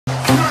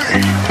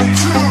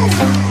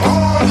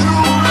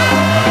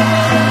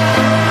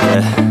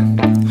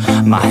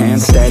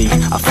stand steady,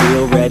 I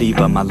feel ready,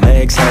 but my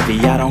legs heavy,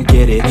 I don't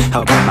get it.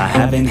 How come I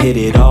haven't hit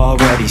it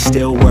already?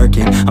 Still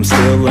working, I'm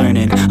still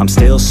learning, I'm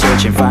still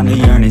searching,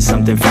 finally earning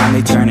something,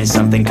 finally turning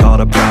something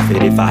called a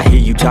profit. If I hear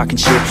you talking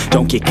shit,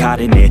 don't get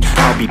caught in it.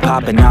 I'll be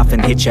popping off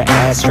and hit your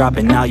ass,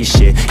 dropping all your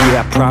shit.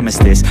 Yeah, I promise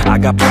this, I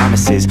got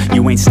promises,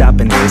 you ain't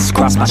stopping this.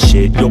 Cross my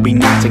shit, you'll be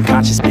knocked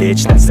unconscious,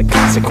 bitch. That's the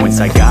consequence,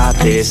 I got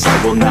this,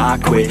 I will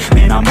not quit.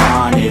 Man, I'm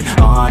on it,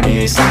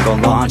 honest, I'm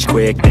gon' launch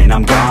quick, then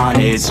I'm gone.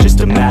 It's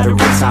just a matter of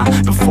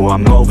time before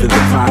I'm over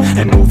the climb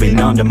and moving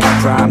under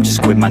my prime.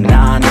 Just quit my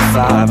 9 to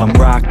 5, I'm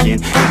rocking,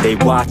 and they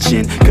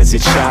watching, cause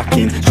it's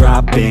shocking.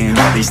 Dropping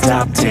all these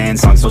top 10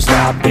 songs, no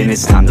stopping.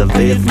 It's time to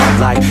live my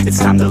life, it's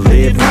time to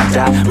live, not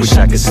die. Wish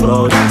I could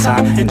slow down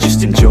time and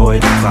just enjoy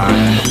the climb.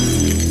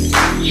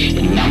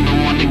 And I'm the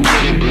one to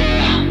get it, bro.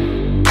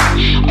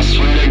 I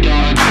swear to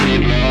God I get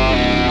it,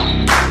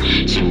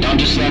 bro. So don't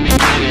just let me get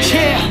it.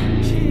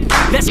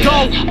 Yeah, let's go.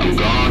 I'm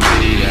gon'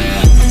 get it,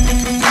 yeah.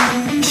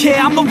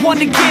 Yeah, I'm the one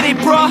to get it,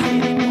 bro.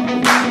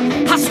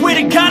 I swear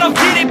to God I'll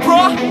get it,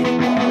 bro.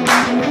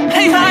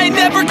 Hey, I ain't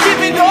never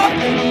giving up.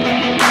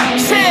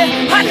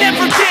 Yeah, I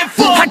never give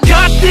up. I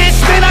got this,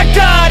 man, I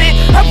got it.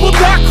 I will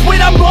not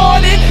quit, I'm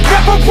on it.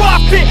 Never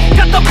off it.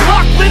 Got the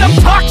block lit, I'm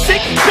toxic.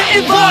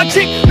 Spitting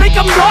logic, make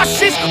them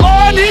nauseous.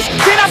 Honest,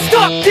 can I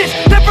stop this?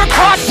 Never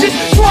cautious,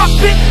 drop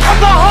it. I'm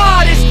the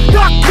hardest.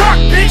 Knock, knock,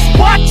 bitch,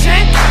 watch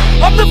it.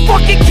 I'm the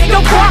fucking king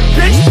of rock,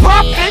 bitch.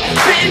 Profit,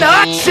 spitting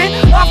hot shit.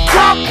 Off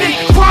topic,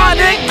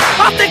 chronic.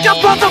 I think I'm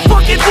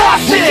motherfucking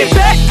lost it. Making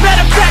back,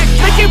 matter of fact,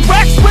 making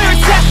racks where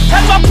it's at.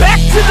 Have my back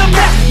to the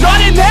mat,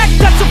 not an act,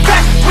 that's a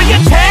fact. We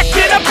attack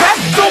in a back,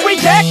 no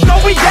react, no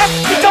react.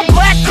 Think I'm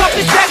black, up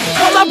his back.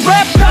 While I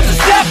rap, bounce a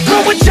step,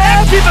 throw a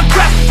jab, give a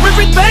crap.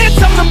 We're advanced,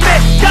 I'm the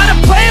man. Gotta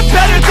play it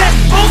better than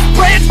most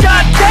brands.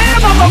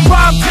 Goddamn, I'm a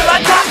rhyme till I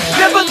die.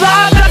 Never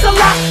lie, that's a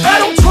lie. I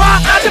don't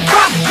try, I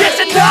defy. Get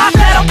to die,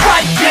 that I'm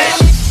right, yeah.